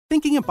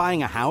Thinking of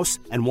buying a house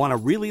and want a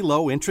really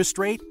low interest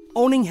rate?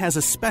 Owning has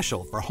a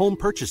special for home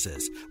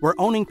purchases, where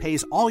Owning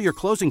pays all your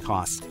closing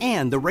costs,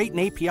 and the rate in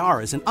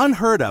APR is an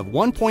unheard of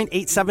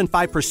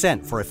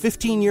 1.875% for a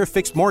 15-year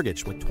fixed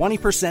mortgage with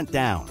 20%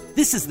 down.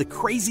 This is the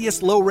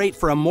craziest low rate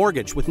for a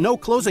mortgage with no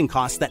closing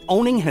costs that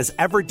Owning has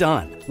ever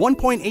done.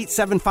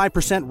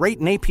 1.875% rate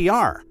in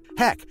APR.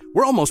 Heck,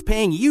 we're almost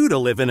paying you to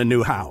live in a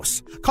new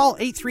house. Call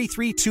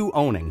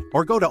 833-2-OWNING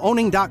or go to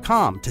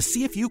owning.com to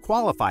see if you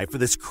qualify for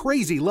this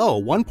crazy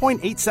low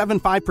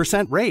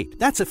 1.875% rate.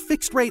 That's a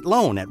fixed rate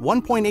loan at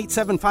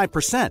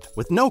 1.875%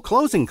 with no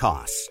closing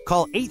costs.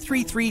 Call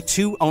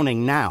 833-2-OWNING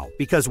now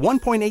because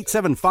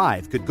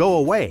 1.875 could go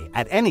away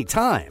at any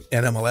time.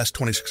 NMLS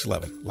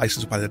 2611,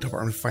 licensed by the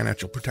Department of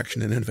Financial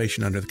Protection and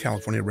Innovation under the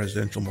California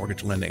Residential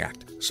Mortgage Lending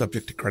Act.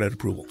 Subject to credit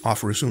approval.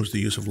 Offer assumes the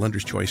use of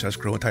lender's choice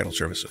escrow and title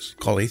services.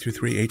 Call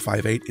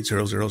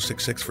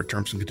 833-858-0066 for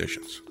terms and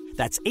conditions.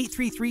 That's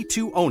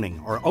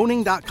 833-2-OWNING or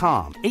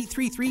owning.com.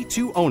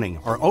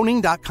 833-2-OWNING or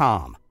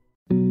owning.com.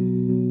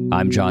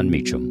 I'm John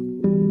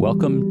Meacham.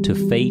 Welcome to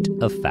Fate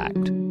of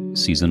Fact,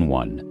 Season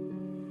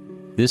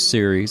 1. This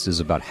series is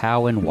about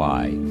how and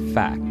why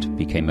fact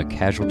became a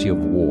casualty of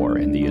war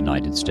in the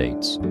United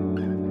States.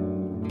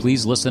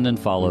 Please listen and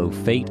follow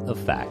Fate of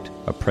Fact,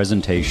 a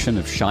presentation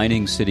of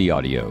Shining City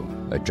Audio,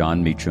 a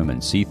John Meacham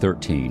and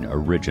C13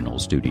 original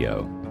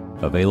studio.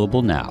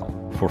 Available now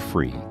for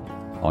free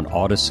on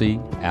Odyssey,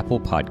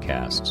 Apple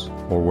Podcasts,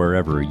 or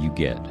wherever you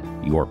get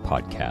your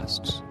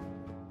podcasts.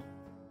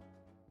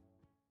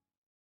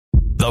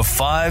 The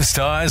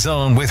 5-Star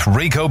Zone with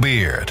Rico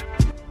Beard.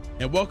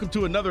 And welcome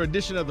to another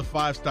edition of the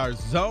 5-Star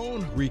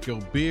Zone. Rico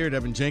Beard,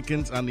 Evan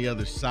Jenkins on the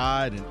other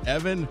side. And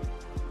Evan,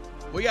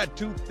 we got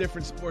two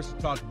different sports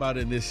to talk about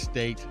in this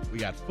state. We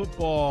got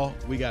football,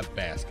 we got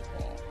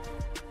basketball.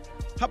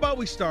 How about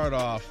we start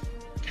off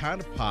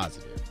kind of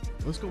positive?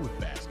 Let's go with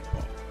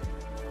basketball.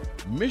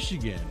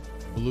 Michigan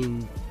blew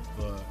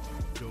the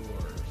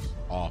doors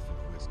off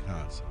of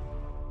Wisconsin.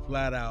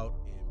 Flat out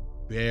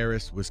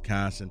embarrassed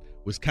Wisconsin.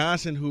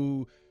 Wisconsin,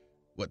 who,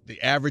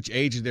 the average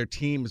age of their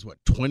team is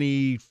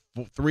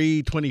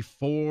 23,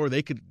 24.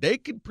 They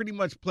could pretty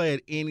much play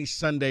at any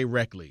Sunday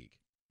rec league.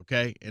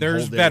 Okay?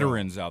 There's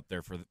veterans out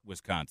there for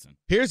Wisconsin.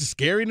 Here's the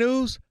scary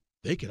news.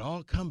 They could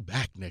all come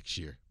back next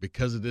year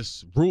because of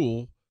this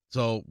rule.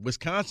 So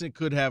Wisconsin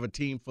could have a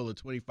team full of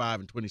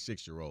 25 and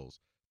 26-year-olds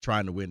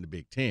trying to win the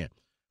Big Ten.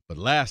 But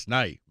last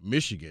night,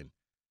 Michigan,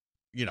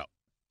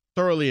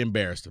 thoroughly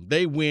embarrassed them.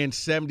 They win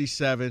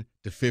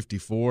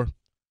 77-54.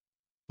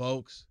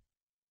 Folks,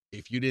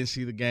 if you didn't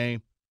see the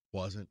game,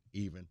 wasn't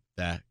even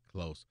that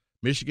close.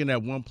 Michigan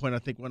at one point, I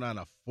think, went on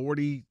a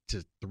 40-3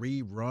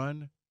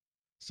 run.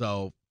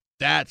 So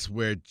that's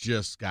where it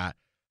just got,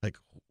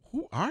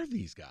 who are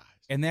these guys?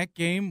 And that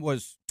game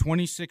was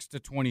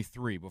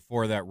 26-23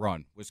 before that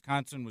run.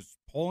 Wisconsin was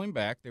pulling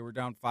back. They were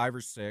down 5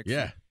 or 6.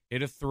 Yeah.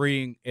 Hit a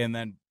 3, and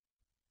then,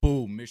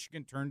 boom,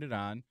 Michigan turned it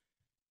on.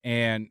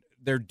 And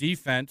their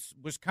defense,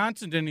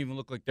 Wisconsin didn't even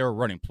look like they were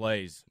running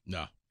plays.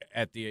 No.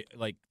 At the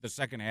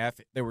second half.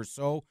 They were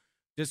so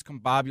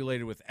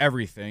discombobulated with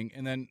everything.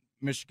 And then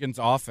Michigan's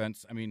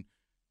offense,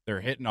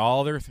 they're hitting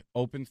all their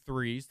open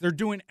threes. They're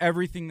doing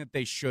everything that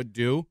they should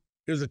do.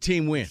 It was a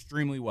team win.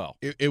 Extremely well.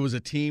 It was a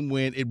team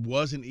win. It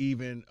wasn't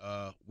even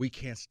we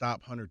can't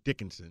stop Hunter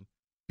Dickinson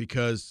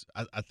because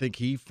I think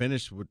he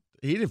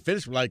didn't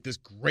finish with this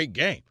great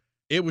game.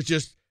 It was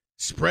just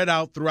spread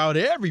out throughout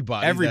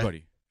everybody.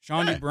 Everybody.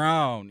 Shawnee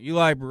Brown,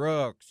 Eli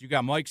Brooks. You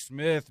got Mike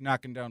Smith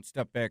knocking down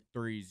step-back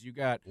threes. You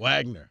got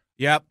Wagner.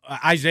 Yep.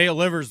 Isaiah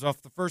Livers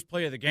off the first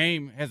play of the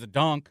game has a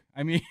dunk.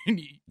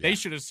 They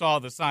should have saw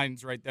the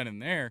signs right then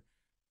and there.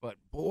 But,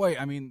 boy,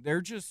 they're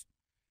just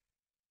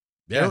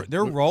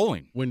they're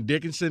rolling. When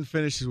Dickinson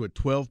finishes with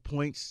 12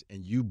 points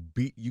and you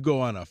go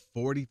on a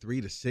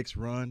 43-6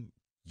 run,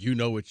 you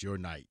know it's your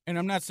night. And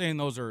I'm not saying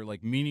those are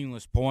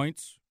meaningless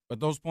points, but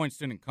those points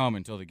didn't come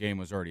until the game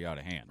was already out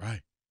of hand.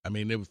 Right.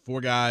 There were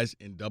 4 guys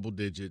in double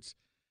digits.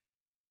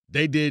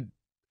 They did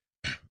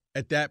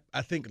at that.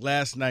 I think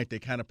last night they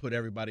kind of put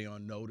everybody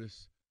on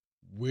notice.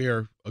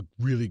 We're a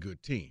really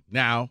good team.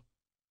 Now,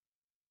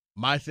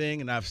 my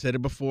thing, and I've said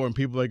it before, and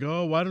people are like,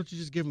 oh, why don't you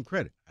just give them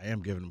credit? I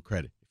am giving them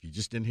credit. If you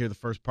just didn't hear the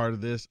first part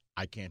of this,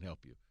 I can't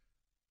help you.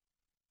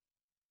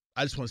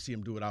 I just want to see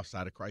them do it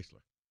outside of Chrysler.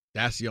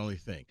 That's the only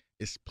thing.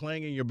 It's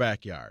playing in your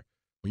backyard.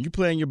 When you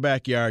play in your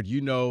backyard,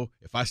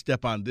 if I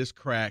step on this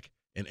crack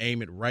and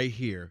aim it right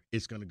here,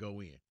 it's going to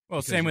go in.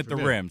 Well, same with the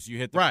rims. You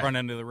hit the front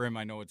end of the rim,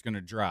 I know it's going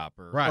to drop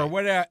or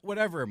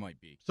whatever it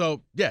might be.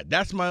 So, yeah,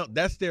 that's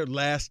their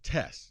last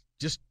test.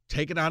 Just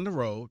take it on the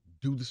road,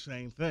 do the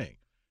same thing.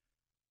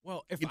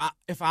 Well,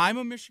 if I'm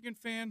a Michigan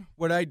fan,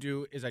 what I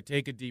do is I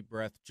take a deep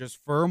breath just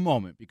for a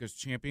moment because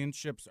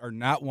championships are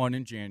not won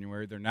in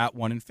January. They're not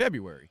won in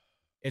February.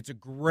 It's a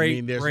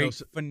great,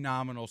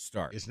 phenomenal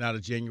start. It's not a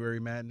January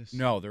madness?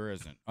 No, there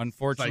isn't.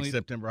 Unfortunately. It's like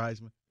September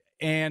Heisman?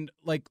 And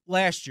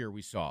last year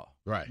we saw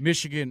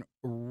Michigan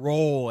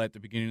roll at the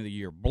beginning of the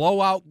year, blow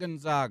out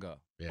Gonzaga,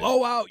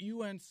 blow out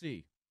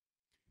UNC.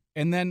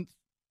 And then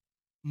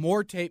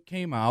more tape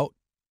came out,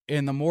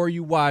 And the more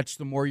you watch,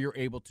 the more you're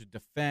able to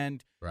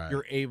defend. Right.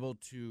 You're able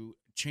to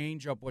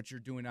change up what you're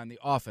doing on the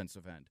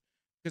offensive end.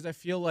 Because I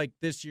feel like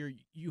this year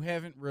you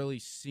haven't really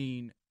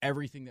seen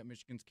everything that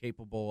Michigan's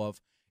capable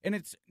of. And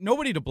it's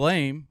nobody to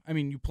blame. I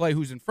mean, you play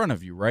who's in front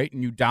of you, right?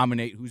 And you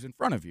dominate who's in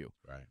front of you.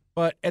 Right.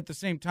 But at the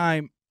same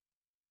time,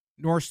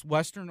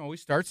 Northwestern always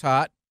starts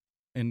hot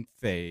and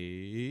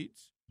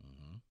fades.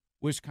 Mm-hmm.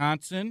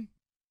 Wisconsin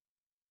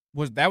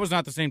was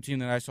not the same team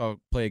that I saw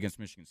play against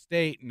Michigan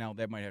State. Now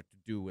that might have to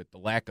do with the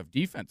lack of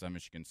defense on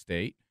Michigan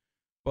State.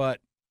 But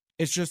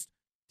it's just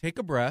take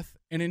a breath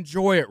and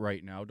enjoy it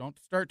right now. Don't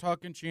start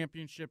talking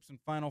championships and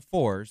Final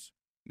Fours.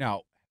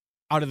 Now,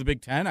 out of the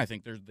Big Ten, I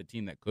think there's the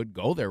team that could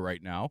go there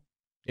right now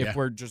if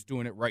we're just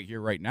doing it right here,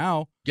 right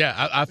now.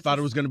 Yeah, I thought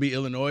it was going to be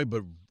Illinois,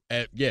 but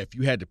if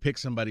you had to pick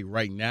somebody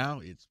right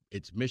now,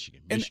 it's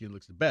Michigan. Michigan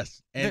looks the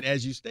best. And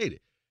as you stated,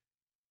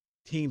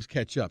 teams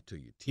catch up to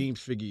you. Teams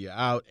figure you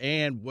out.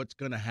 And what's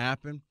going to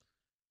happen,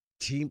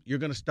 you're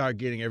going to start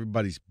getting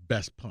everybody's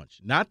best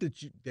punch. Not that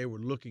they were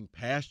looking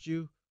past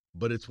you,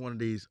 but it's one of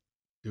these,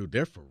 dude,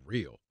 they're for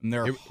real. And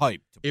they're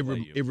hyped to play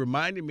you. It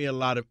reminded me a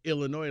lot of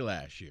Illinois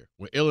last year,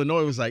 where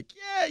Illinois was like,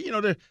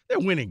 they're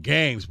winning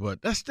games,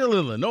 but that's still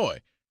Illinois.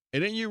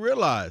 And then you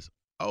realize,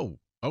 oh,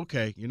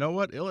 okay, you know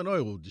what?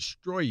 Illinois will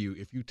destroy you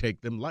if you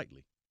take them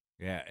lightly.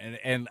 Yeah,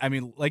 and I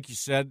mean, like you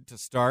said to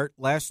start,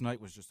 last night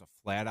was just a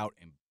flat-out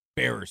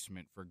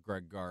embarrassment for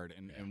Greg Gard.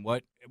 And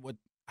what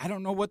I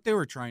don't know what they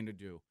were trying to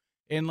do.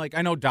 And, like,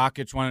 I know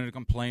Dockich wanted to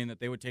complain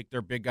that they would take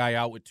their big guy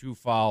out with 2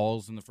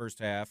 fouls in the first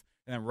half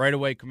and then right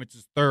away commits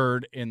his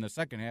third in the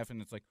second half. And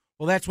it's like,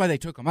 well, that's why they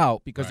took him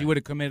out, because he would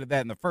have committed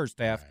that in the first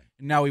half,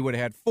 and now he would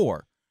have had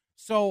 4.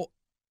 So,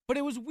 but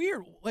it was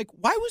weird. Like,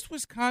 why was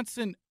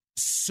Wisconsin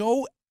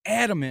so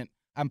adamant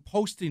on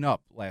posting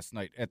up last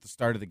night at the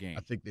start of the game?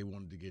 I think they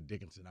wanted to get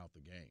Dickinson out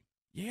the game.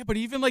 Yeah, but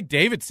even, like,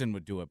 Davidson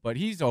would do it, but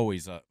he's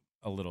always a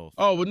little.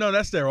 Oh, well, no,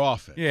 that's their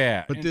offense.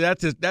 Yeah. But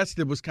that's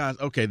the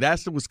Wisconsin. Okay,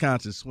 that's the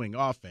Wisconsin swing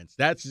offense.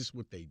 That's just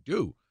what they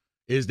do,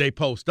 is they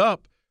post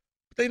up,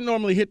 but they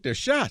normally hit their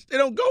shots. They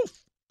don't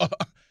go.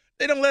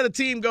 They don't let a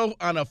team go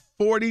on a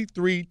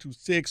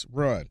 43-6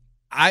 run.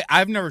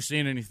 I've never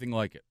seen anything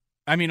like it.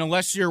 I mean,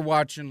 unless you're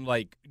watching,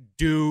 like,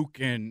 Duke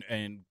and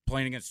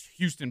playing against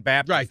Houston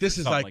Baptist. Right, this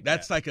is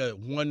that's like a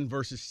 1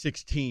 versus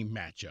 16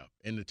 matchup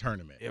in the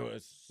tournament. It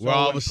was so where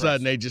all of a impressive.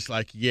 sudden they just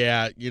like,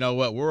 yeah, you know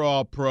what, we're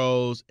all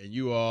pros and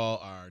you all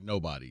are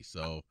nobody.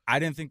 So I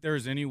didn't think there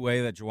was any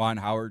way that Juwan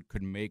Howard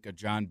could make a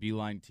John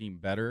Beilein team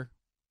better,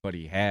 but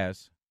he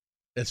has.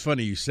 It's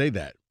funny you say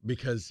that,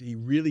 because he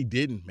really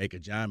didn't make a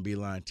John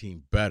Beilein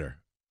team better.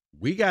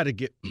 We got to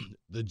get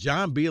the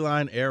John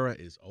Beilein era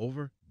is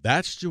over.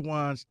 That's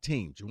Juwan's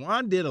team.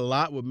 Juwan did a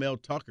lot what Mel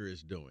Tucker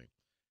is doing.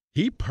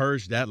 He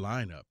purged that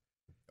lineup.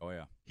 Oh,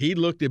 yeah. He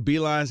looked at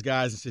Beilein's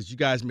guys and says, you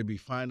guys may be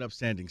fine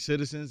upstanding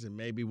citizens, and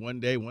maybe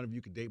one day one of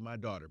you could date my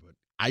daughter, but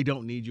I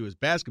don't need you as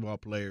basketball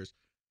players.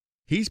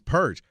 He's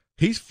purged.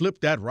 He's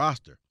flipped that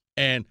roster.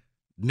 And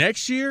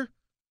next year,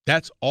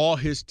 that's all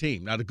his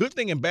team. Now, the good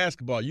thing in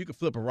basketball, you can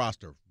flip a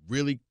roster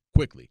really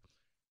quickly.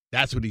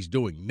 That's what he's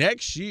doing.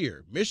 Next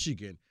year,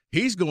 Michigan,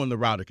 he's going the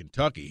route of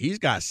Kentucky. He's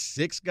got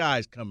 6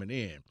 guys coming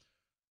in.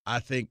 I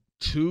think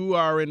 2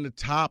 are in the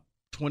top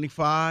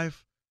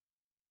 25.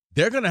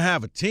 They're going to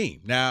have a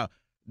team. Now,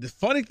 the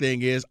funny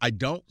thing is I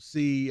don't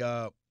see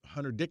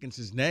Hunter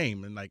Dickinson's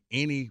name in, like,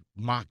 any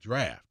mock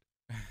draft,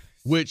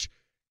 which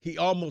he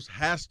almost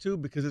has to,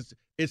 because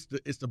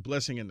it's the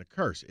blessing and the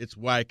curse. It's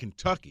why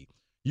Kentucky.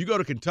 You go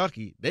to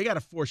Kentucky, they got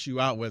to force you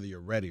out whether you're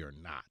ready or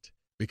not,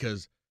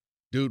 because,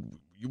 dude,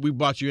 we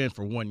brought you in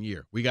for 1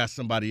 year. We got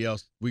somebody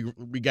else. We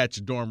got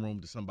your dorm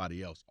room to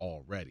somebody else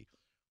already.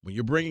 When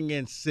you're bringing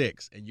in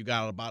 6 and you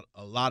got about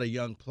a lot of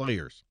young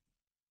players,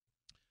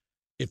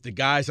 if the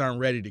guys aren't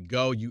ready to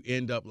go, you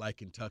end up like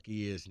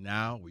Kentucky is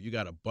now, where you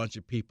got a bunch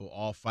of people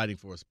all fighting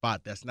for a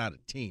spot. That's not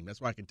a team.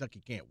 That's why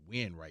Kentucky can't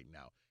win right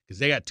now, because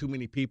they got too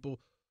many people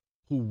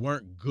who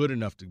weren't good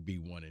enough to be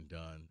one and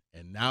done,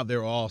 and now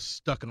they're all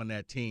stuck on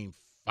that team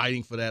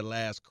fighting for that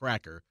last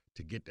cracker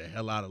to get the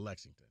hell out of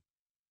Lexington.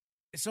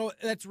 So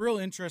that's real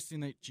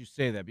interesting that you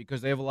say that,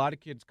 because they have a lot of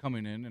kids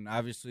coming in, and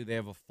obviously they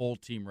have a full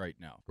team right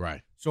now.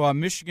 Right. So on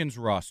Michigan's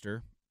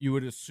roster, you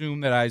would assume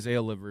that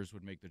Isaiah Livers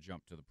would make the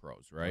jump to the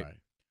pros, right?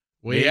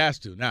 Well, he has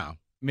to now.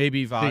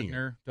 Maybe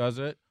Wagner does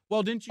it.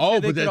 Well, didn't you? Oh, say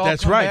they but could all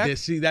that's come right. back?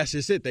 See, that's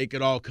just it. They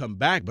could all come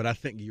back, but I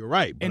think you're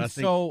right. But and I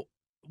think so,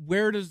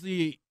 where does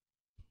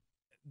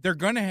they're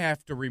going to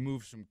have to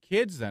remove some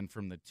kids then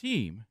from the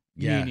team,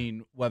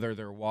 meaning whether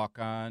they're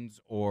walk-ons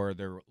or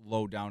they're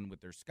low down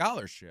with their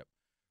scholarship.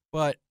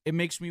 But it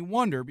makes me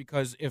wonder,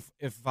 because if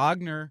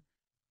Wagner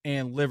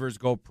and Livers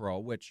go pro,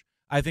 which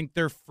I think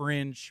they're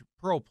fringe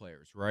pro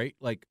players, right?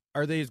 Like,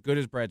 are they as good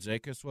as Brad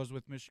Zakis was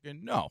with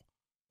Michigan? No.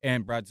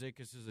 And Brad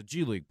Zakis is a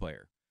G League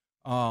player.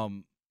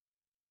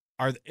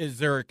 Is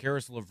there a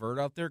Karis LeVert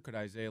out there? Could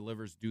Isaiah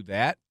Livers do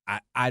that?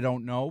 I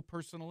don't know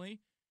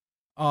personally.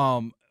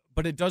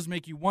 But it does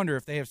make you wonder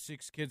if they have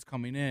 6 kids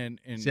coming in.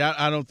 And see,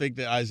 I don't think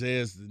that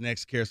Isaiah is the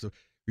next Karis.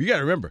 You got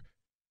to remember,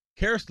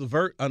 Karis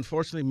LeVert,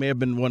 unfortunately, may have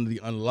been one of the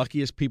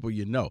unluckiest people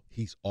you know.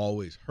 He's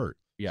always hurt.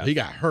 Yeah, so he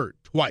got hurt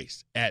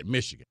twice at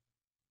Michigan.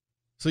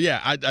 So,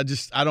 yeah,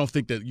 I don't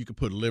think that you could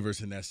put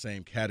Livers in that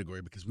same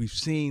category because we've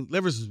seen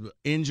Livers is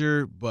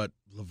injured, but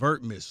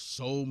LeVert missed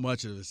so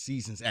much of the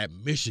seasons at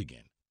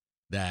Michigan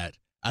that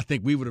I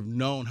think we would have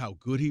known how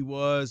good he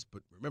was.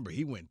 But remember,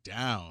 he went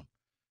down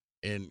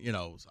in,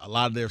 a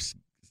lot of their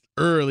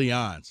early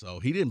on. So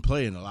he didn't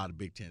play in a lot of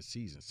Big Ten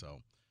seasons.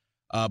 So,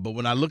 but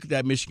when I look at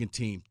that Michigan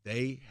team,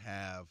 they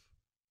have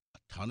a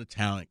ton of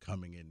talent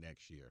coming in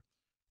next year.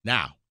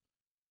 Now,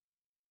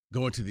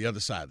 going to the other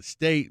side of the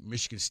state,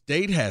 Michigan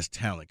State has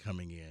talent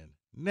coming in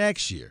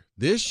next year.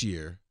 This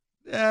year,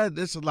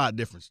 that's a lot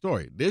different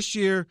story. This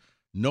year,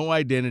 no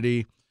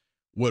identity.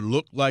 What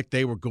looked like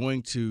they were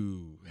going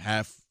to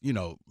have,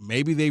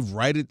 maybe they've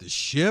righted the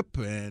ship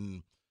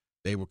and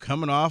they were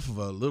coming off of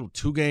a little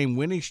 2-game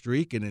winning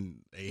streak, and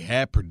then they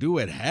had Purdue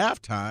at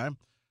halftime,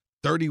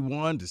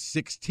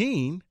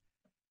 31-16.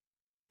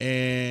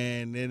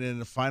 And then in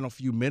the final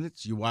few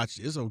minutes, you watch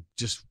Izzo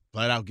just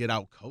flat out get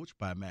out coached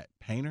by Matt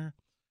Painter.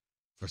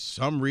 For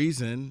some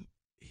reason,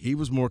 he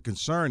was more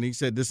concerned. He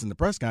said this in the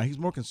press conference. He's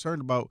more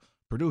concerned about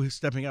Purdue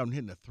stepping out and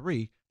hitting a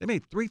three. They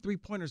made 3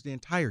 3-pointers the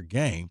entire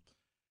game.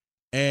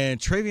 And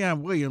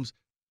Travion Williams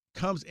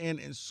comes in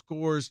and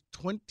scores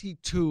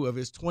 22 of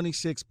his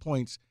 26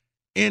 points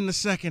in the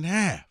second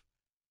half.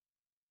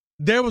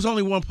 There was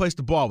only one place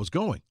the ball was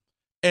going.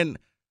 And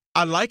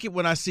I like it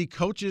when I see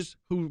coaches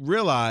who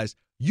realize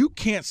you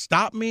can't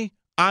stop me.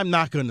 I'm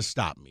not going to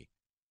stop me.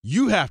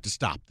 You have to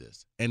stop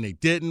this. And they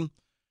didn't.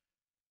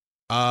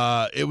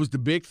 It was the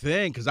big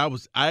thing because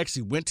I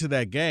actually went to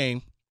that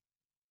game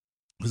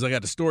because I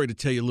got the story to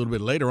tell you a little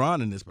bit later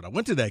on in this, but I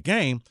went to that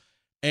game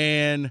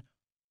and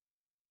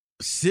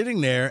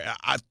sitting there,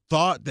 I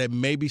thought that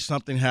maybe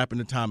something happened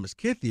to Thomas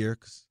Kithier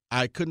because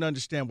I couldn't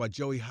understand why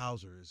Joey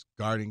Hauser is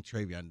guarding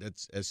Travion.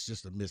 That's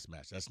just a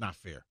mismatch. That's not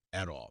fair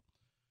at all.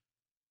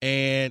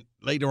 And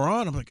later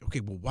on, I'm like, okay,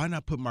 well, why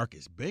not put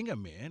Marcus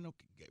Bingham in?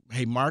 Okay,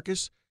 hey,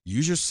 Marcus,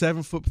 use your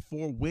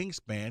 7'4"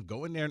 wingspan.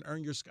 Go in there and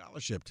earn your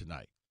scholarship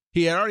tonight.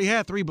 He had already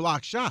had 3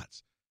 block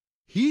shots.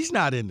 He's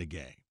not in the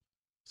game.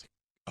 It's like,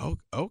 oh,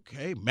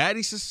 okay.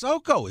 Matty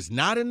Sissoko is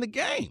not in the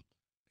game.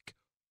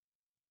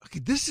 Okay,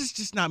 this is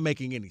just not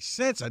making any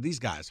sense. Are these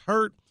guys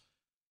hurt?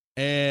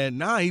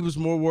 And he was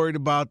more worried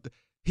about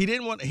he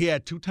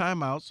had 2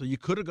 timeouts, so you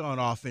could have gone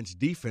offense,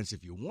 defense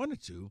if you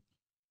wanted to.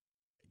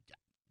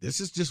 This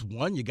is just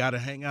one you got to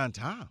hang on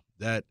time.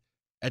 That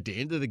at the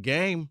end of the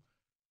game,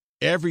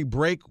 every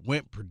break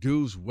went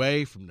Purdue's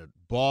way, from the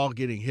ball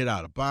getting hit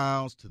out of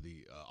bounds to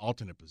the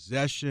alternate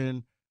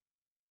possession,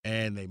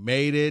 and they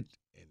made it,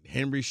 and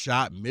Henry's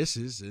shot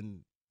misses,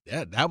 and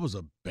that was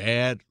a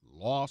bad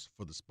loss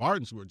for the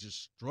Spartans, who are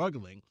just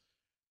struggling.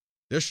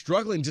 They're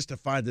struggling just to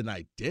find an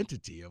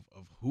identity of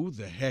who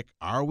the heck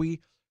are we.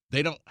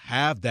 They don't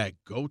have that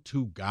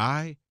go-to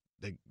guy.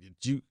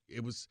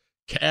 It was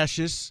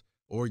Cassius,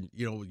 or,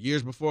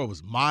 years before it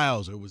was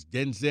Miles, or it was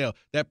Denzel.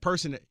 That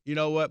person that, you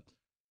know what?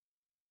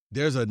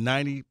 There's a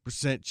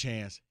 90%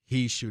 chance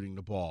he's shooting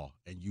the ball,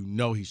 and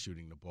he's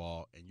shooting the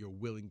ball, and you're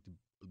willing to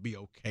be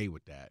okay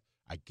with that.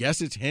 I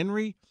guess it's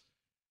Henry,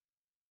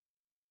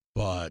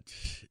 but,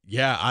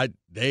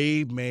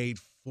 they made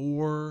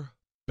 4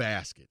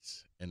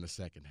 baskets in the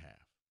second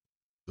half.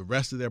 The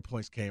rest of their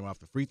points came off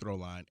the free throw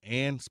line,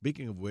 and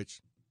speaking of which,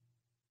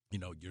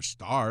 your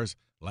stars,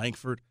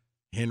 Langford,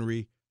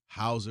 Henry,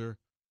 Hauser,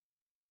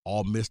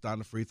 all missed on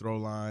the free throw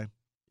line.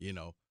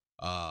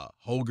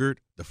 Hogert,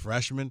 the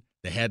freshman,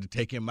 they had to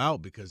take him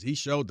out because he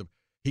showed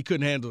he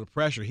couldn't handle the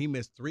pressure. He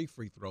missed 3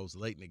 free throws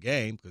late in the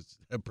game because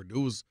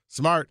Purdue was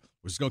smart.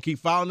 We're just going to keep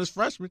fouling this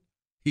freshman.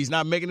 He's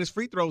not making his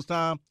free throws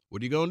time.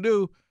 What are you going to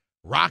do?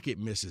 Rocket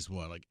misses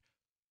one. Like,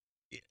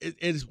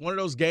 it's one of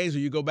those games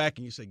where you go back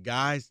and you say,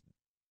 guys,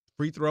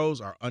 free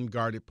throws are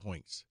unguarded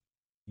points.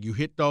 You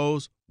hit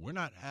those, we're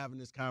not having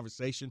this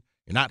conversation.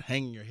 You're not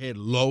hanging your head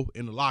low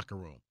in the locker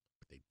room.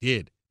 But they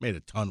did. Made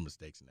a ton of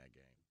mistakes in that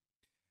game.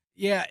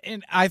 Yeah,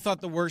 and I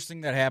thought the worst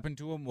thing that happened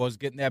to them was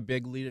getting that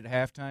big lead at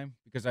halftime,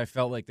 because I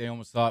felt like they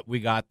almost thought, we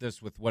got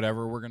this with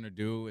whatever we're going to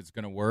do, it's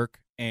going to work.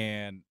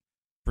 And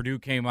Purdue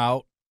came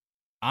out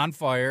on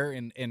fire,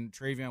 and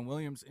Travion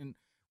Williams. And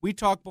we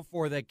talked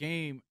before that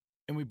game,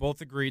 and we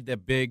both agreed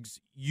that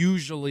bigs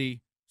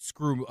usually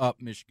screw up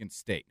Michigan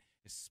State,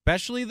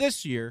 especially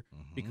this year,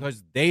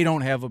 because they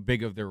don't have a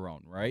big of their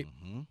own, right?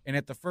 And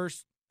at the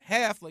first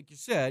half, like you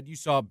said, you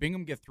saw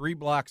Bingham get 3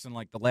 blocks in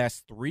like the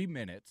last 3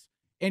 minutes,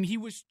 and he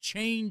was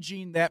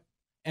changing that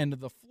end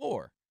of the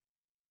floor.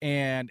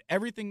 And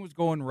everything was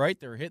going right.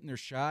 They were hitting their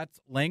shots.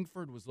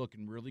 Langford was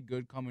looking really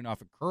good coming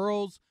off of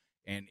curls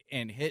and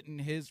hitting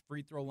his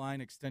free throw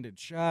line extended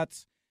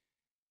shots.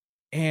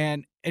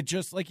 And it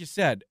just, like you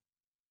said,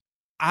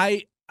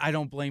 I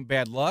don't blame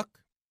bad luck.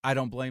 I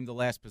don't blame the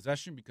last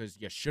possession, because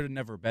you should have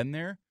never been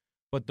there.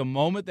 But the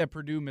moment that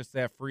Purdue missed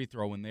that free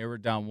throw when they were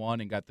down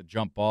 1 and got the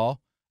jump ball,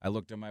 I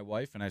looked at my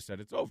wife and I said,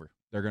 it's over.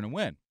 They're going to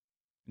win.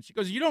 And she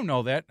goes, you don't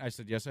know that. I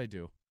said, yes, I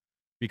do,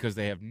 because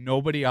they have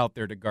nobody out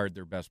there to guard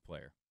their best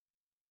player.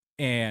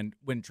 And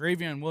when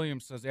Travion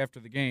Williams says after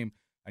the game,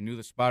 I knew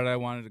the spot I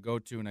wanted to go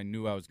to, and I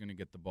knew I was going to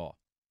get the ball.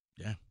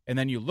 Yeah. And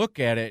then you look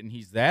at it, and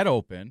he's that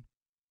open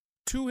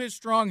to his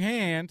strong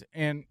hand,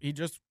 and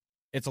it's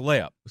a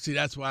layup. See,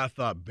 that's why I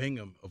thought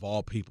Bingham, of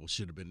all people,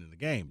 should have been in the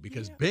game,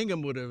 because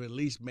Bingham would have at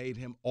least made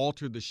him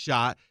alter the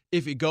shot.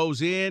 If it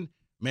goes in,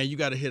 man, you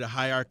got to hit a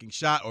high-arcing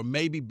shot, or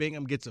maybe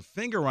Bingham gets a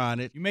finger on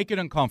it. You make it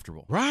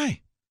uncomfortable. Right.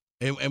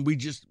 And we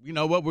just, you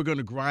know what, we're going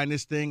to grind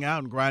this thing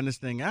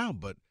out.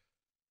 But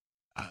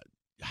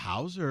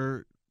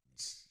Hauser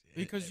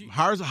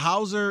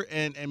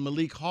and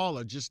Malik Hall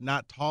are just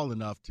not tall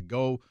enough to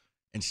go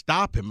and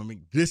stop him. I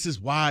mean, this is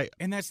why.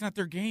 And that's not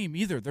their game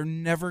either. They're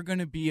never going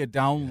to be a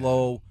down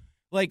low.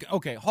 Like,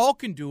 okay, Hall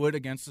can do it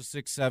against the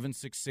 6'7",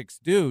 6'6"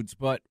 dudes,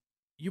 but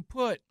you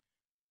put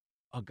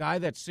a guy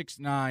that's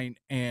 6'9"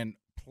 and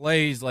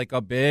plays like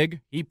a big.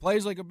 He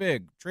plays like a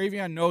big.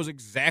 Travion knows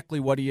exactly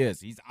what he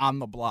is. He's on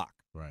the block.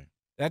 Right.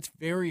 That's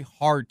very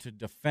hard to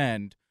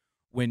defend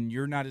when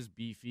you're not as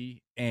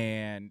beefy,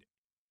 and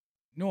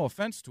no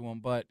offense to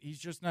him, but he's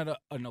just not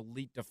an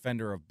elite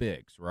defender of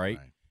bigs, right?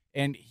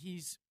 And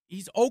he's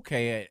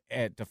okay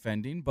at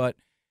defending, but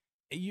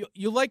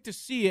you like to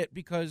see it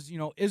because,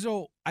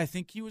 Izzo, I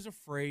think he was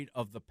afraid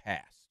of the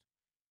pass.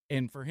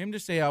 And for him to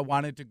say I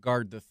wanted to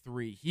guard the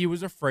 3, he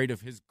was afraid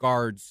of his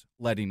guards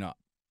letting up.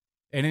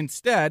 And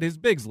instead, his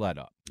bigs let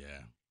up.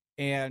 Yeah.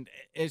 And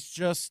it's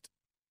just.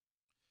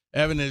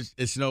 Evan,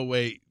 it's no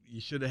way.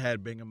 You should have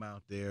had Bingham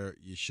out there.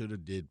 You should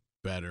have did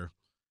better.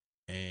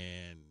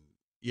 And,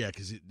 yeah,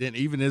 because then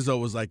even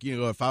Izzo was like,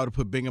 if I would have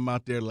put Bingham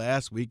out there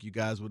last week, you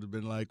guys would have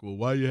been like, well,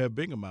 why you have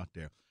Bingham out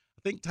there?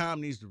 I think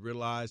Tom needs to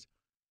realize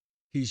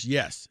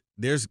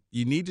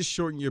you need to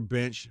shorten your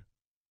bench,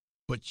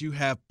 but you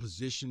have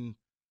situational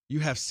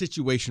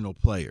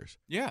players.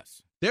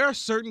 Yes. There are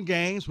certain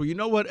games where, you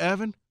know what,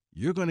 Evan?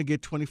 You're going to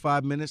get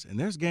 25 minutes, and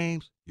there's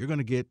games you're going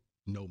to get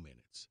no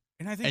minutes.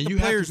 And I think the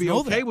players have to be know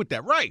okay that. with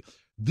that. Right.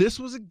 This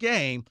was a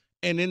game,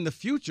 and in the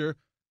future,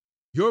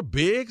 your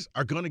bigs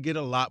are going to get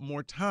a lot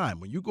more time.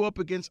 When you go up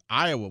against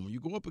Iowa, when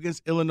you go up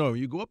against Illinois, when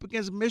you go up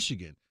against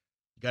Michigan,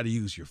 you got to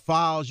use your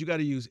fouls. You got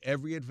to use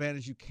every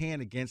advantage you can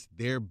against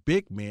their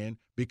big men,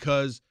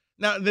 because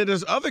now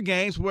there's other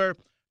games where,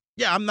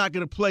 I'm not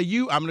going to play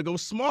you. I'm going to go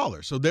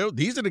smaller. So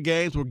these are the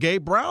games where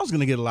Gabe Brown's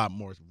going to get a lot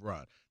more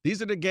run.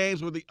 These are the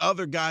games where the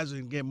other guys are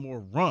going to get more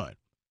run.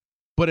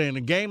 But in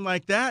a game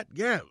like that,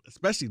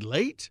 especially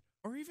late.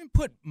 Or even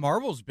put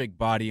Marvel's big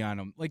body on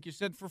him, like you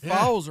said, for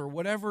fouls or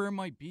whatever it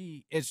might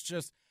be. It's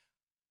just,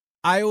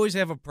 I always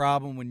have a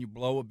problem when you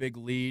blow a big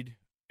lead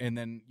and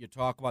then you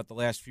talk about the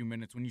last few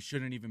minutes when you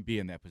shouldn't even be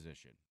in that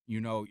position.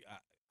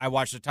 I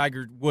watched the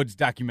Tiger Woods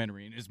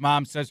documentary, and his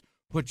mom says,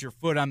 put your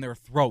foot on their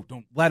throat.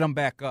 Don't let them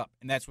back up.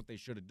 And that's what they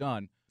should have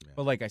done. Yeah.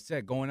 But like I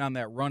said, going on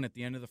that run at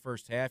the end of the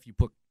first half, you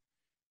put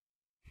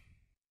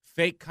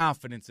fake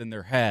confidence in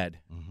their head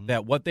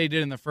that what they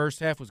did in the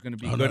first half was going to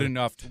be good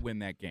enough to win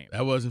that game.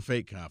 That wasn't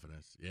fake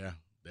confidence. Yeah.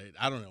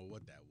 I don't know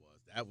what that was.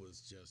 That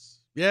was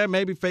just,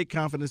 maybe fake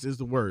confidence is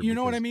the word. You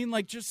know what I mean?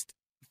 Like, just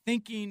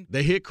thinking.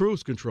 They hit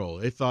cruise control.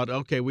 They thought,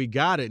 okay, we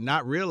got it,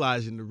 not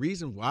realizing the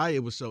reason why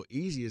it was so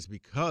easy is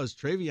because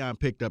Travion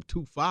picked up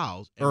 2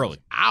 fouls early. Was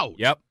out.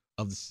 Yep.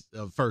 Of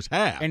the first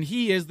half. And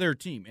he is their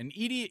team. And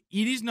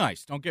Edie's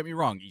nice. Don't get me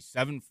wrong. He's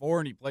 7'4",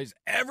 and he plays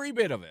every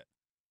bit of it.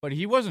 But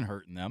he wasn't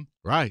hurting them.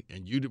 Right.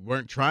 And you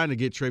weren't trying to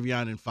get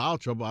Travion in foul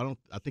trouble.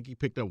 I think he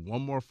picked up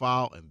one more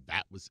foul, and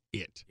that was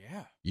it.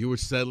 Yeah. You were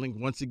settling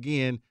once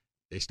again.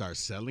 They start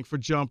settling for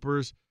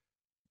jumpers,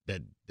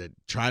 that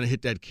trying to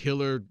hit that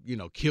killer,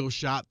 kill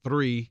shot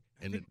 3,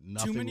 and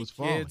nothing was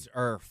falling. Too many kids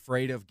are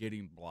afraid of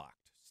getting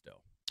blocked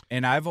still.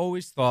 And I've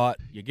always thought,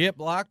 you get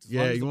blocked as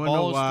long as the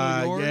ball is still yours. Yeah, you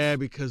want to know why? Yeah,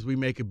 because we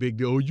make a big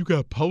deal. Oh, you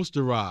got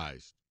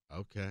posterized.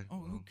 Okay.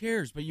 Oh, who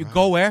cares? But you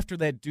go after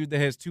that dude that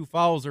has 2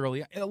 fouls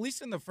early. At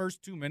least in the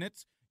first 2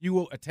 minutes, you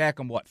will attack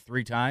him,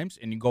 3 times,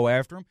 and you go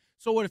after him.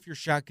 So what if your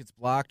shot gets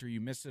blocked or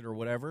you miss it or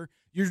whatever?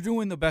 You're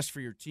doing the best for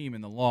your team in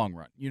the long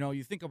run.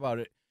 You think about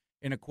it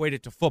and equate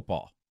it to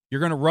football. You're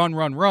going to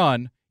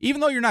run,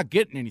 even though you're not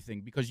getting anything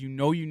because you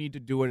know you need to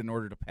do it in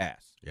order to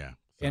pass. Yeah.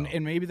 So.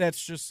 And maybe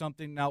that's just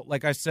something now,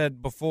 like I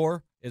said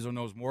before, Izzo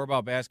knows more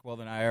about basketball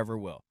than I ever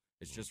will.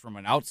 It's just from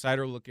an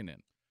outsider looking in.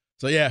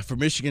 So, for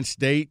Michigan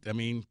State, I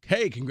mean,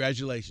 hey,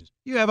 congratulations.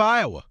 You have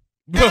Iowa.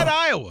 You had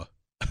Iowa.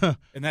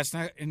 And that's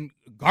not – and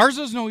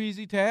Garza's no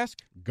easy task.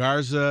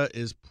 Garza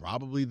is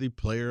probably the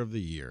player of the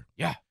year.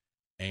 Yeah.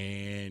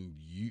 And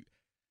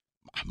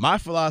my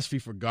philosophy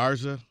for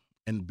Garza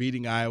and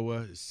beating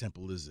Iowa is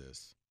simple as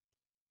this.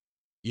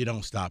 You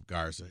don't stop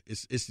Garza.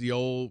 It's the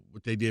old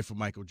what they did for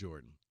Michael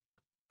Jordan.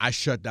 I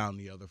shut down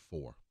the other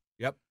 4.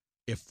 Yep.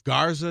 If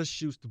Garza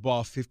shoots the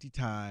ball 50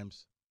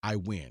 times, I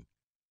win.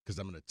 Because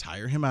I'm going to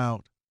tire him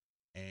out,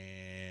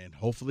 and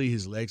hopefully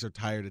his legs are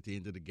tired at the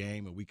end of the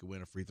game, and we can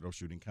win a free throw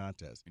shooting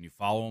contest. And you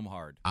follow him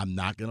hard. I'm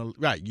not going to –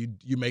 right,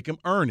 you make him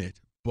earn it,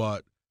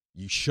 but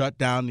you shut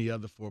down the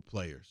other 4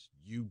 players.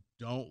 You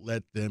don't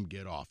let them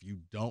get off. You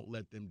don't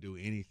let them do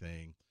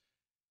anything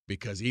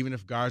because even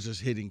if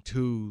Garza's hitting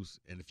twos,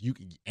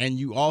 and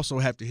you also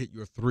have to hit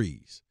your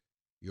threes,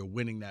 you're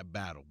winning that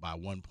battle by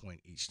 1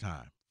 point each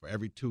time. For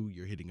every two,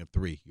 you're hitting a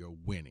three. You're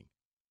winning.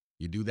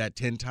 You do that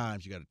 10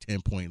 times, you got a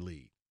 10-point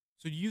lead.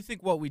 So do you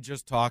think what we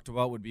just talked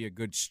about would be a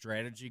good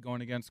strategy going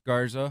against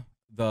Garza?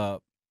 The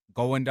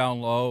going down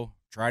low,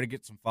 try to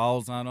get some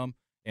fouls on him,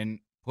 and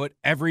put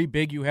every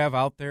big you have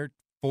out there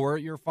for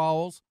your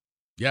fouls?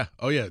 Yeah.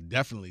 Oh, yeah,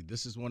 definitely.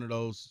 This is one of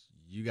those,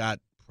 you got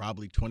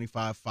probably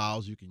 25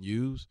 fouls you can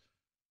use.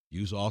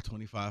 Use all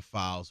 25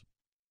 fouls.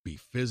 Be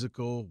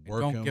physical,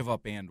 work him. Don't give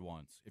up and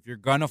ones. If you're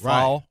going to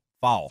foul,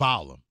 foul.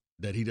 Foul him,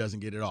 that he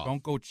doesn't get it off.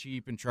 Don't go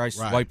cheap and try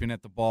swiping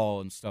at the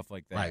ball and stuff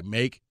like that. Right.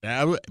 Make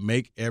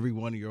every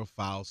one of your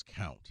fouls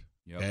count.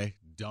 Yep. Okay?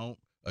 Don't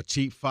a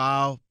cheap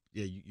foul,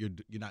 you're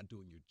not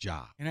doing your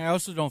job. And I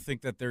also don't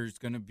think that there's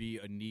going to be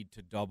a need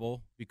to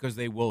double because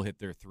they will hit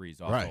their threes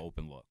off the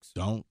open looks.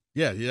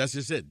 That's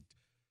just it.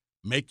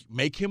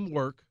 Make him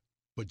work,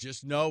 but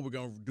just know we're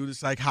going to do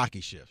this like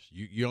hockey shifts.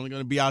 You're only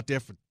going to be out there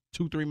for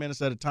 2-3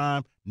 minutes at a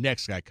time.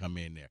 Next guy come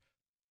in there.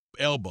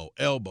 Elbow.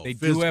 They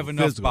physical, do have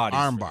enough bodies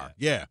arm for bar. that.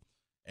 Yeah.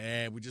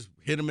 And we just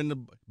hit him in the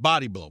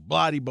body blow.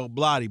 Body blow.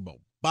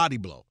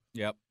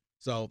 Yep.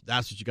 So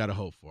that's what you got to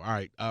hope for. All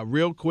right.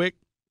 Real quick.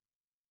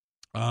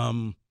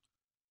 What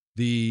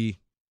do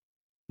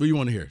you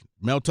want to hear?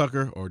 Mel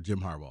Tucker or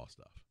Jim Harbaugh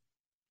stuff?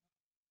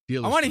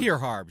 I want to hear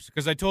Harbs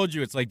because I told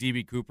you it's like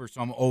DB Cooper,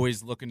 so I'm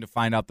always looking to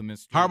find out the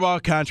mystery.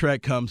 Harbaugh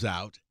contract comes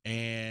out,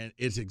 and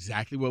it's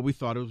exactly what we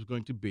thought it was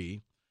going to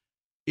be.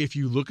 If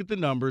you look at the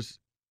numbers,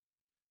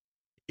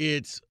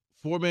 it's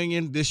 $4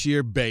 million this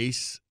year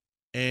base,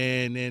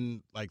 and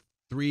then like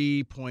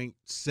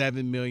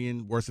 $3.7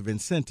 million worth of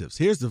incentives.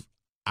 Here's the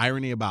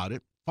irony about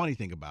it, funny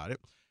thing about it.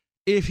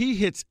 If he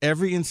hits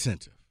every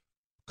incentive,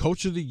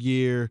 Coach of the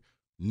Year,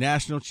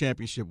 National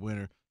Championship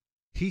winner,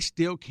 he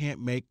still can't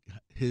make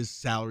his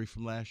salary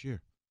from last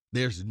year.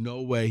 There's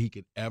no way he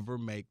could ever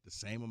make the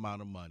same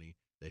amount of money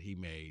that he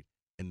made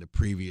in the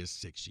previous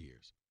 6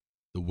 years.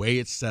 The way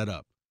it's set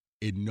up,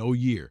 in no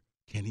year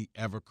can he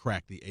ever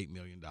crack the $8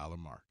 million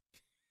mark.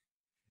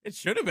 It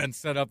should have been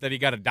set up that he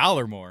got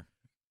 $1 more.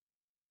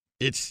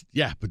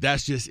 But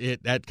that's just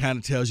it. That kind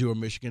of tells you where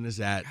Michigan is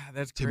at. God,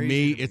 that's to crazy.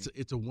 me, it's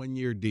a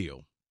 1-year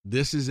deal.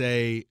 This is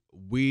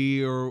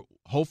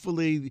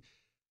hopefully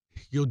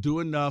you'll do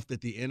enough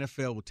that the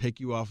NFL will take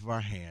you off of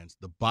our hands.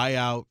 The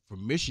buyout for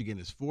Michigan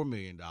is $4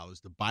 million.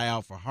 The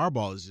buyout for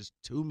Harbaugh is just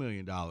 $2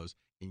 million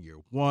in year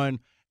one,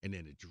 and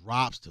then it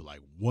drops to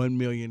like $1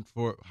 million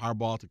for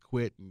Harbaugh to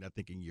quit, and I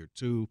think in year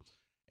two,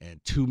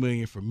 and $2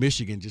 million for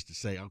Michigan just to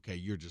say, okay,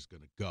 you're just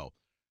going to go.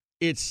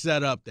 It's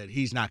set up that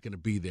he's not going to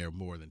be there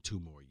more than 2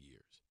 more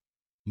years.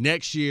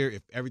 Next year,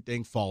 if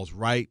everything falls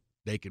right,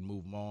 they can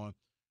move him on.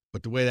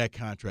 But the way that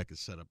contract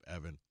is set up,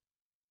 Evan,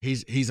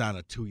 he's on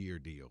a 2-year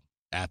deal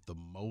at the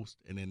most.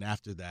 And then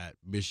after that,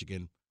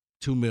 Michigan,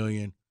 $2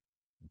 million,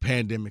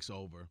 pandemic's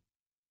over,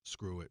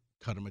 screw it,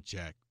 cut him a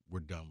check, we're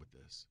done with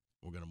this.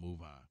 We're going to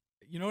move on.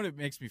 You know what it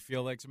makes me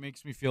feel like? It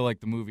makes me feel like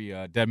the movie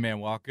Dead Man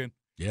Walking.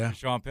 Yeah.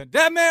 Sean Penn.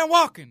 Dead Man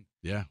Walking.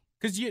 Yeah.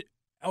 Because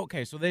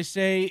so they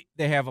say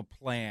they have a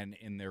plan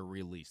in their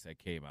release that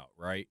came out,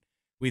 right?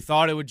 We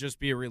thought it would just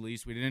be a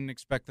release. We didn't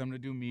expect them to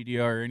do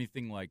media or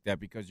anything like that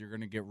because you're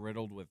going to get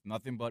riddled with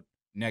nothing but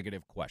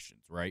negative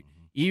questions, right?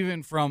 Mm-hmm.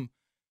 Even from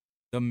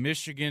the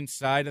Michigan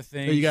side of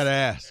things. You got to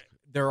ask.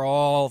 They're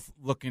all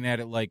looking at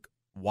it like,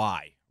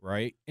 why,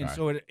 right? And right.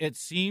 so it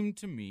seemed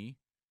to me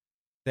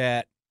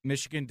that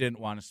Michigan didn't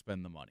want to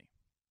spend the money,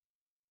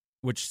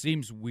 which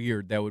seems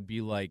weird. That would be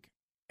like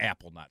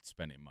Apple not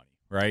spending money,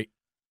 right?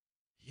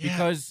 Yeah.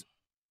 Because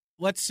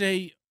let's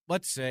say,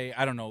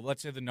 I don't know,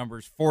 let's say the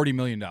number's $40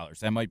 million.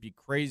 That might be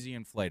crazy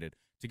inflated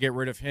to get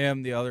rid of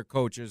him, the other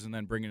coaches, and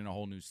then bring in a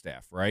whole new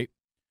staff, right?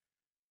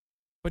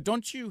 But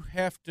don't you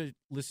have to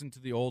listen to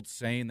the old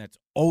saying that's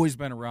always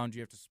been around,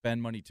 you have to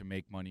spend money to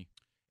make money?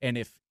 And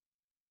if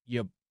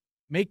you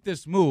make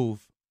this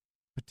move,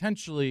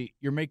 potentially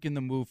you're making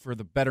the move for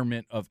the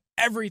betterment of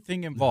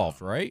everything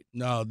involved, right?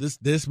 No,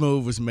 this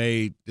move was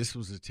made, this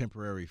was a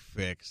temporary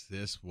fix.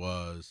 This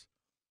was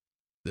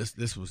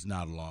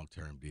not a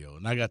long-term deal,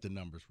 and I got the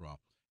numbers wrong.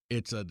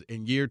 It's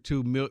in year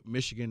two,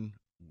 Michigan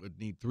would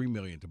need $3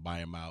 million to buy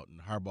him out, and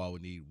Harbaugh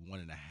would need $1.5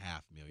 million,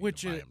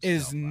 which to buy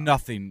is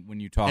nothing when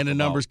you talk. And the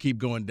about numbers keep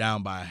going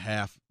down by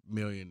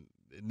 $500,000.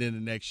 And then the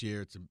next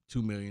year it's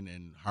 $2 million,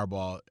 and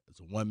Harbaugh it's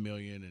 $1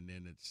 million, and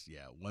then it's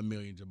 $1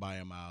 million to buy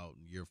him out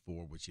in year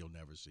 4, which you'll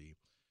never see.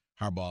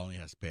 Harbaugh only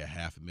has to pay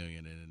 $500,000,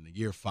 and in the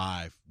year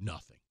 5,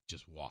 nothing.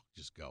 Just walk,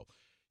 just go.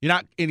 You're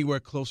not anywhere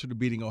closer to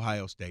beating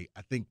Ohio State.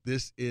 I think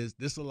this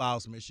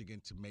allows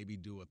Michigan to maybe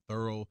do a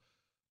thorough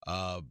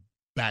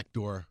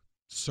backdoor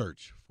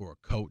search for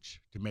a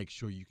coach to make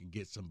sure you can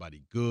get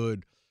somebody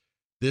good.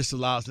 This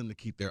allows them to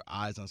keep their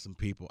eyes on some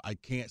people. I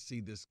can't see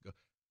this go.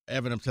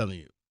 Evan, I'm telling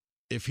you,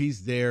 if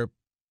he's there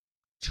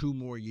 2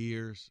 more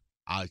years,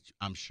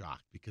 I'm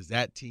shocked because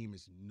that team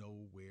is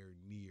nowhere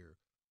near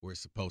where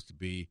it's supposed to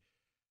be.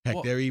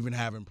 Heck, they're even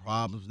having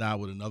problems now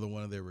with another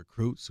one of their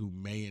recruits who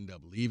may end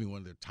up leaving, one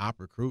of their top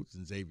recruits,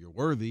 and Xavier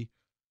Worthy.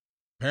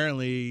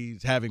 Apparently,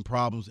 he's having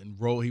problems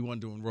he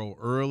wanted to enroll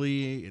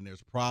early, and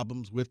there's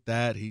problems with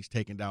that. He's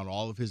taken down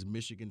all of his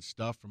Michigan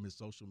stuff from his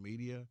social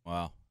media.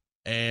 Wow.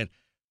 And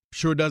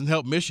sure doesn't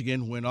help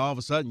Michigan when all of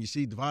a sudden you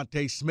see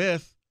Devontae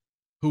Smith,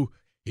 who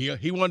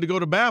he wanted to go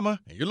to Bama,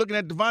 and you're looking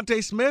at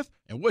Devontae Smith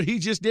and what he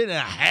just did in a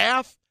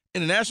half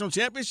in the national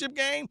championship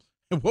game.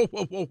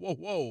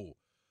 Whoa.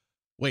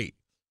 Wait,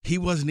 he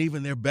wasn't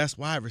even their best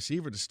wide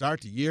receiver to start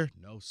the year?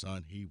 No,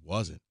 son, he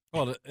wasn't.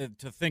 Well,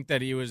 to think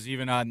that he was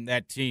even on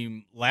that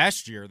team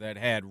last year that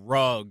had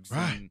Ruggs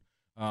and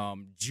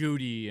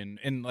Judy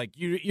and like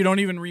you don't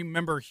even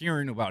remember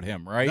hearing about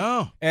him, right?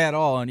 No. At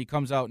all. And he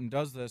comes out and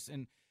does this.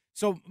 And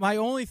so my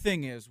only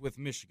thing is with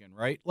Michigan,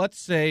 right? Let's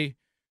say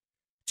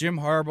Jim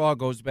Harbaugh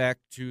goes back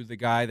to the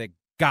guy that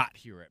got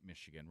here at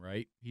Michigan,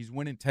 right? He's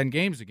winning 10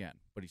 games again,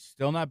 but he's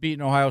still not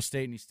beating Ohio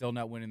State and he's still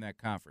not winning that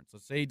conference.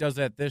 Let's say he does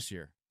that this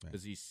year.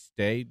 Does he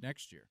stay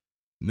next year?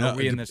 No, are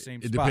we in the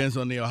same spot? It depends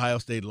on the Ohio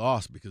State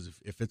loss, because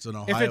if it's an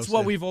Ohio State. If it's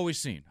what we've always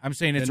seen. I'm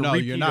saying it's a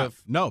repeat you're not.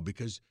 of. No,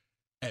 because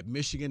at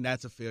Michigan,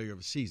 that's a failure of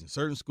a season.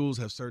 Certain schools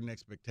have certain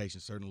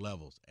expectations, certain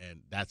levels, and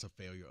that's a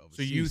failure of a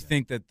season. So you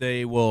think that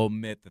they will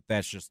admit that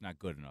that's just not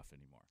good enough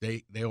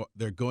anymore?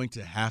 They're going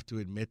to have to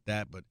admit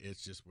that, but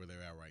it's just where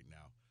they're at right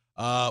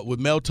now.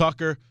 With Mel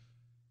Tucker,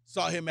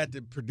 saw him at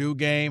the Purdue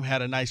game,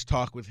 had a nice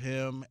talk with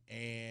him,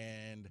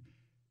 and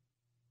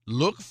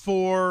look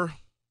for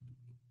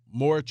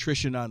more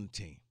attrition on the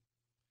team.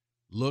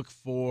 Look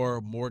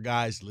for more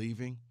guys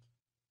leaving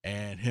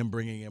and him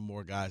bringing in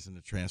more guys in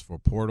the transfer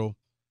portal.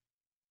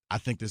 I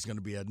think there's going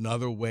to be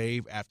another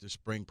wave after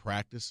spring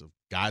practice of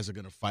guys are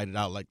going to fight it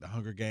out like the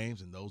Hunger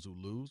Games, and those who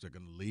lose are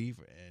going to leave,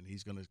 and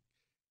he's going to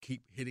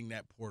keep hitting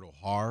that portal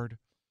hard.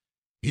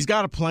 He's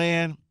got a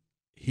plan.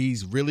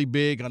 He's really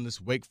big on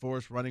this Wake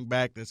Forest running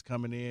back that's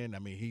coming in. I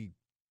mean, he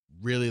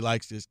really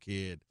likes this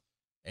kid.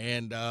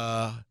 And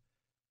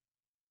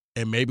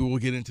maybe we'll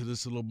get into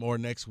this a little more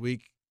next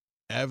week.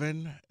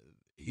 Evan,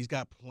 he's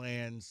got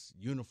plans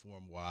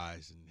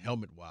uniform-wise and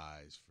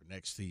helmet-wise for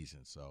next season.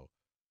 So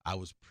I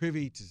was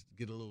privy to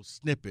get a little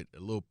snippet, a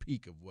little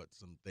peek of what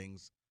some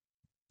things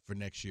for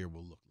next year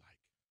will look like.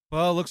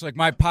 Well, it looks like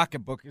my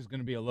pocketbook is going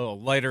to be a little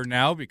lighter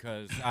now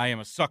because I am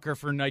a sucker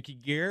for Nike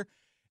gear.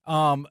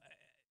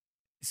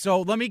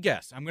 So let me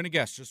guess. I'm going to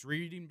guess, just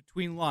reading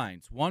between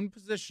lines, one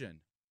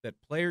position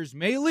that players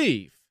may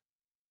leave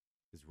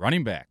is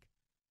running back.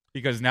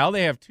 Because now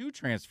they have two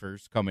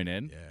transfers coming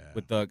in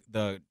with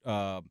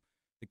the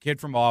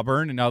kid from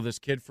Auburn and now this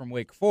kid from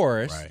Wake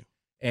Forest. Right.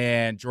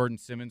 And Jordan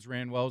Simmons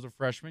ran well as a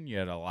freshman. You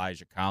had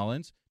Elijah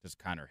Collins. Does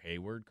Connor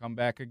Hayward come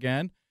back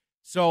again?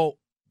 So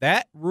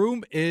that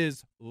room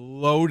is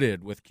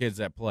loaded with kids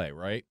that play,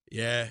 right?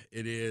 Yeah,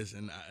 it is.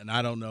 And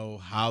I don't know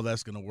how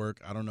that's going to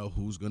work. I don't know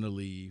who's going to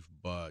leave.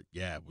 But,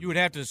 yeah. You would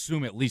have to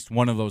assume at least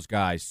one of those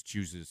guys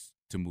chooses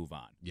to move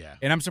on. Yeah.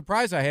 And I'm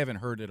surprised I haven't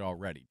heard it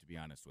already, to be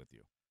honest with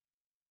you.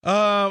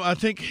 I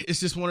think it's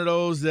just one of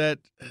those that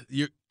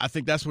I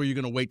think that's where you're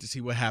going to wait to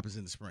see what happens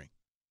in the spring.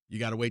 You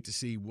got to wait to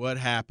see what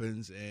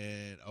happens,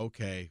 and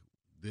okay,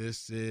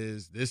 this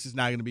is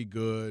not going to be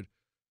good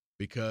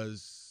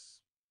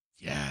because,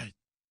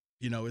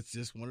 it's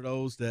just one of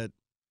those that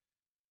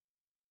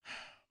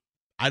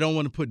I don't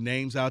want to put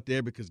names out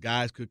there because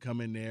guys could come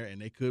in there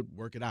and they could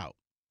work it out.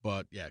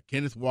 But yeah,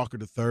 Kenneth Walker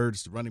III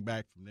is the running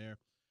back from there,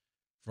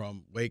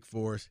 from Wake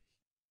Forest.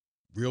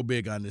 Real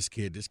big on this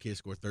kid. This kid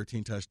scored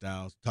 13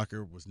 touchdowns.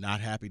 Tucker was not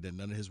happy that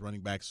none of his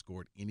running backs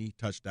scored any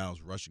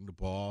touchdowns rushing the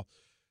ball.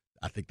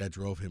 I think that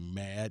drove him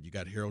mad. You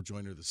got Harold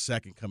Joyner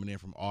II coming in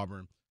from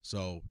Auburn.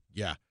 So,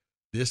 yeah,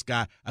 this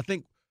guy, I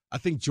think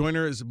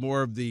Joyner is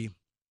more of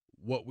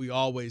what we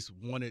always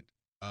wanted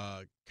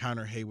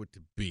Connor Hayward to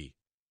be,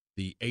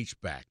 the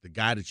H-back, the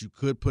guy that you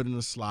could put in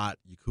the slot,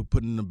 you could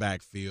put in the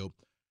backfield,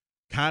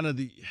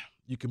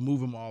 you can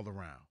move him all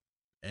around.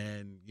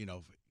 And,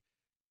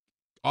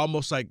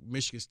 almost like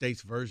Michigan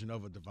State's version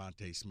of a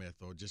Devontae Smith,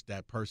 or just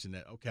that person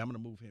that, okay, I'm going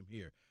to move him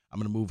here. I'm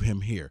going to move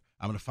him here.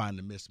 I'm going to find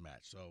the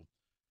mismatch. So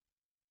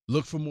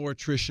look for more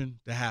attrition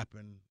to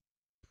happen.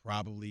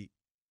 Probably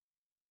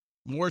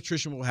more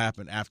attrition will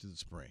happen after the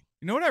spring.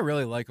 You know what I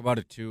really like about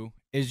it, too,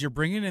 is you're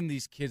bringing in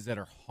these kids that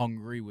are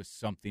hungry with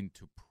something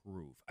to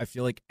prove. I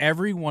feel like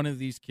every one of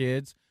these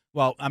kids,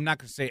 well, I'm not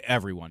going to say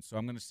everyone, so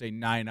I'm going to say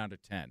 9 out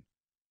of 10,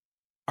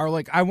 are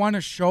like, I want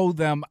to show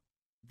them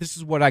this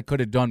is what I could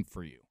have done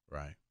for you.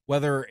 Right.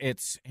 Whether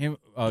it's him,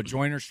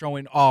 Joyner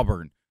showing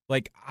Auburn,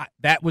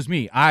 that was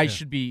me. I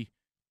should be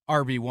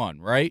RB1,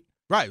 right?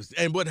 Right.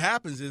 And what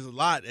happens is a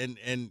lot, and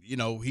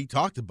he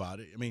talked about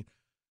it. I mean,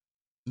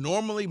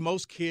 normally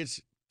most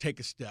kids take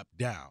a step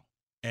down.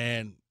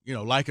 And,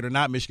 like it or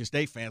not, Michigan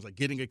State fans, like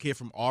getting a kid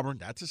from Auburn,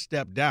 that's a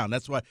step down.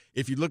 That's why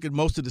if you look at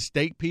most of the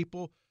state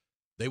people,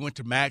 they went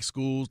to MAC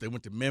schools. They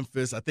went to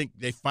Memphis. I think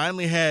they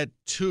finally had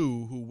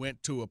 2 who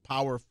went to a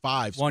Power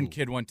 5 school. One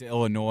kid went to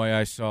Illinois,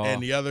 I saw.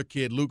 And the other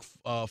kid, Luke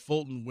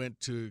Fulton, went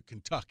to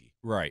Kentucky.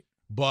 Right.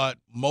 But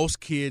most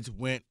kids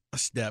went a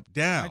step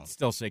down. I'd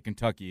still say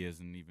Kentucky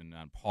isn't even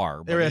on par,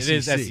 but They're it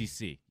SEC. is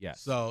SEC,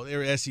 yes. So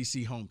they're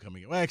SEC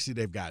homecoming. Well, actually,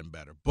 they've gotten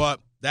better. But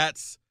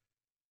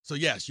so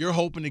yes, you're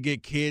hoping to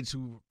get kids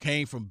who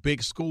came from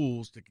big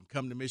schools that can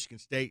come to Michigan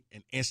State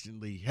and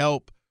instantly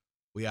help.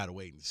 We got to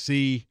wait and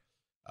see.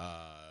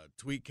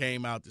 Tweet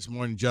came out this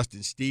morning.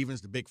 Justin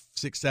Stevens, the big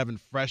 6'7"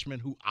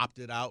 freshman who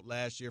opted out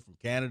last year from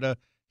Canada,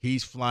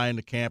 he's flying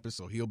to campus,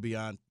 so he'll be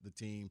on the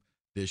team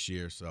this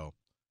year. So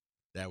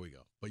there we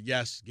go. But,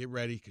 yes, get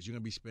ready because you're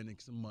going to be spending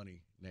some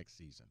money next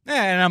season.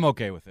 Yeah, and I'm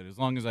okay with it as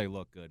long as I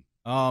look good.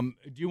 Do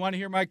you want to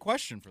hear my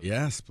question for this?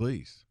 Yes,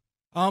 please.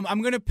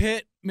 I'm going to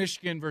pit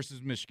Michigan versus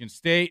Michigan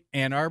State,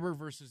 Ann Arbor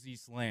versus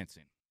East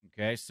Lansing.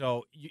 Okay,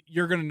 so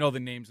you're going to know the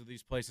names of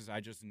these places. I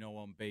just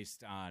know them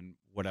based on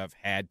what I've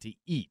had to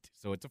eat.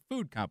 So it's a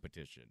food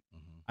competition.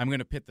 Mm-hmm. I'm going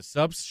to pit the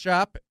sub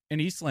shop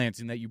in East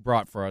Lansing that you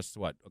brought for us,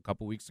 a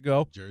couple weeks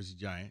ago? Jersey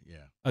Giant,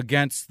 yeah.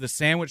 Against the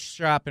sandwich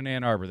shop in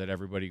Ann Arbor that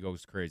everybody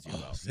goes crazy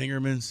about.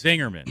 Zingerman's.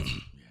 Yeah.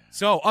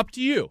 So up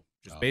to you,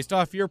 just based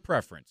off your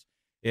preference.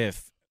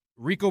 If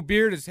Rico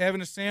Beard is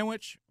having a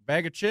sandwich, a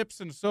bag of chips,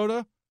 and a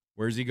soda,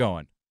 where's he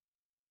going?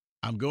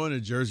 I'm going to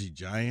Jersey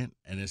Giant,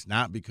 and it's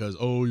not because,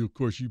 of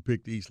course you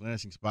picked the East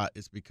Lansing spot.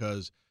 It's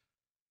because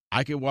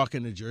I could walk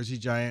into Jersey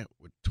Giant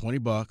with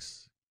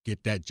 $20,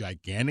 get that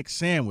gigantic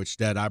sandwich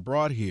that I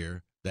brought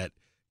here, that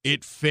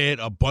it fed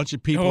a bunch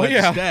of people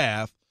the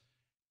staff,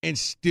 and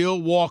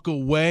still walk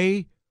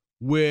away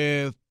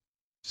with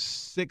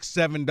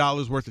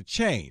 $6-7 worth of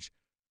change.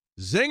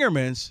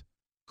 Zingerman's,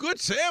 good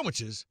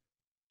sandwiches,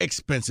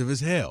 expensive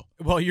as hell.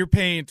 Well, you're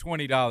paying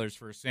 $20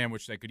 for a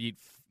sandwich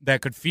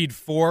that could feed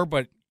four,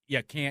 but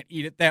you can't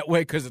eat it that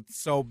way because it's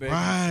so big.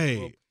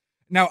 Right.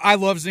 Now, I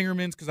love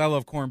Zingerman's because I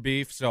love corned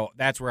beef, so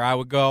that's where I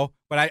would go.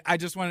 But I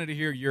just wanted to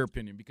hear your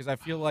opinion because I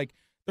feel like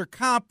they're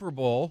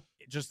comparable,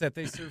 just that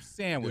they serve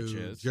sandwiches.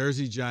 Dude,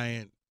 Jersey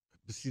Giant,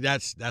 see,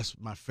 that's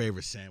my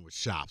favorte sandwich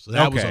shop. So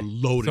that was a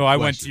loaded So I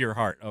question. went to your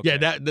heart. Okay.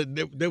 Yeah,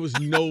 there was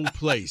no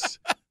place.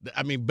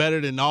 I mean,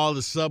 better than all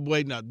the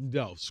Subway.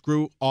 No,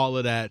 screw all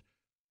of that.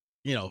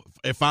 You know,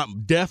 if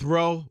I'm death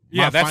row,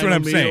 that's what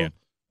I'm saying.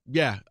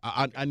 Yeah,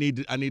 I need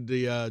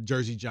the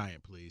Jersey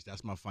Giant, please.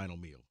 That's my final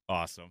meal.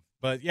 Awesome.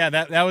 But, yeah,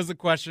 that was the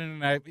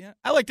question. And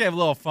I like to have a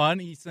little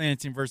fun, East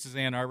Lansing versus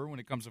Ann Arbor when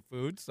it comes to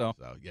food. So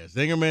yeah,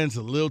 Zingerman's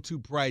a little too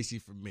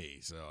pricey for me.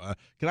 So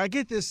can I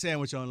get this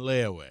sandwich on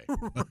layaway?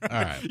 All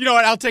right. You know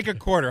what? I'll take a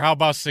quarter. How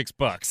about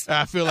 $6?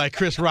 I feel like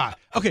Chris Rock.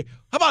 Okay,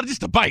 how about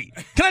just a bite?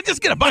 Can I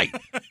just get a bite?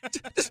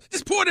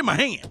 just pour it in my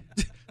hand.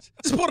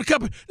 Just pour the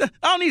cup. I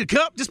don't need a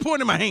cup. Just pour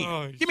it in my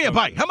hand. Give me a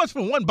bite. How much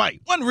for one bite?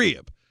 One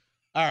rib.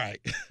 All right.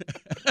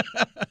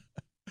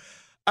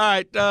 All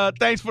right.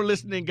 Thanks for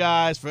listening,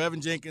 guys. For Evan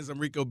Jenkins, I'm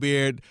Rico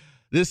Beard.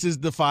 This is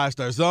the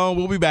 5-Star Zone.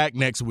 We'll be back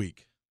next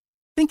week.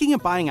 Thinking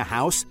of buying a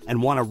house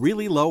and want a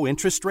really low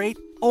interest rate?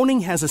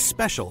 Owning has a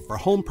special for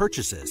home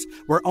purchases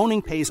where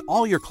Owning pays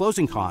all your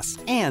closing costs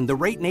and the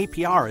rate in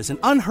APR is an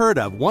unheard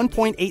of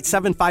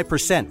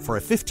 1.875% for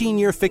a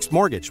 15-year fixed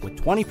mortgage with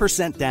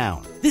 20%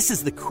 down. This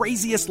is the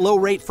craziest low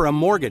rate for a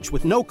mortgage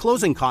with no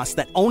closing costs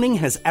that Owning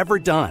has ever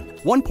done.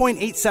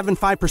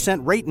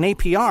 1.875% rate in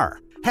APR.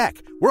 Heck,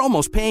 we're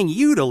almost paying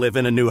you to live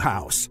in a new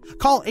house.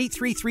 Call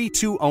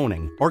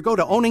 833-2-OWNING or go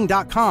to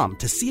owning.com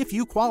to see if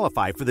you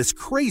qualify for this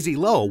crazy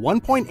low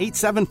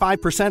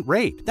 1.875%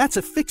 rate. That's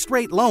a fixed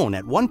rate loan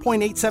at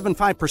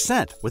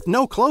 1.875% with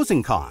no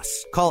closing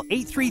costs. Call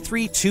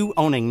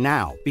 833-2-OWNING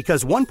now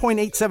because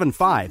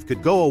 1.875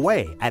 could go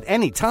away at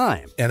any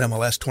time.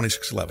 NMLS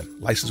 2611,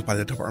 licensed by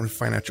the Department of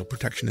Financial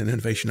Protection and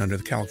Innovation under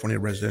the California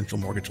Residential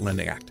Mortgage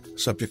Lending Act.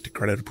 Subject to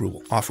credit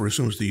approval. Offer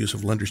assumes the use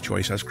of lender's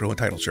choice escrow and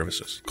title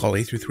services. Call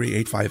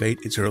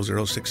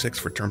 833-858-0066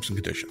 for terms and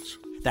conditions.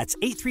 That's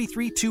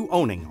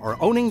 833-2-OWNING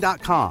or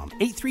owning.com.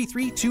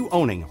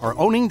 833-2-OWNING or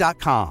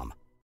owning.com.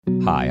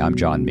 Hi, I'm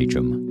John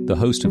Meacham, the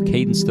host of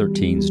Cadence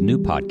 13's new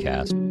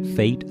podcast,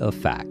 Fate of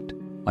Fact,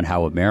 on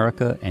how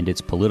America and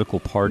its political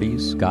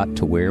parties got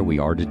to where we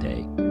are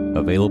today.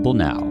 Available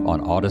now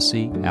on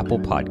Odyssey, Apple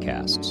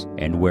Podcasts,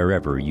 and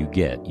wherever you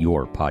get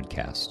your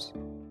podcasts.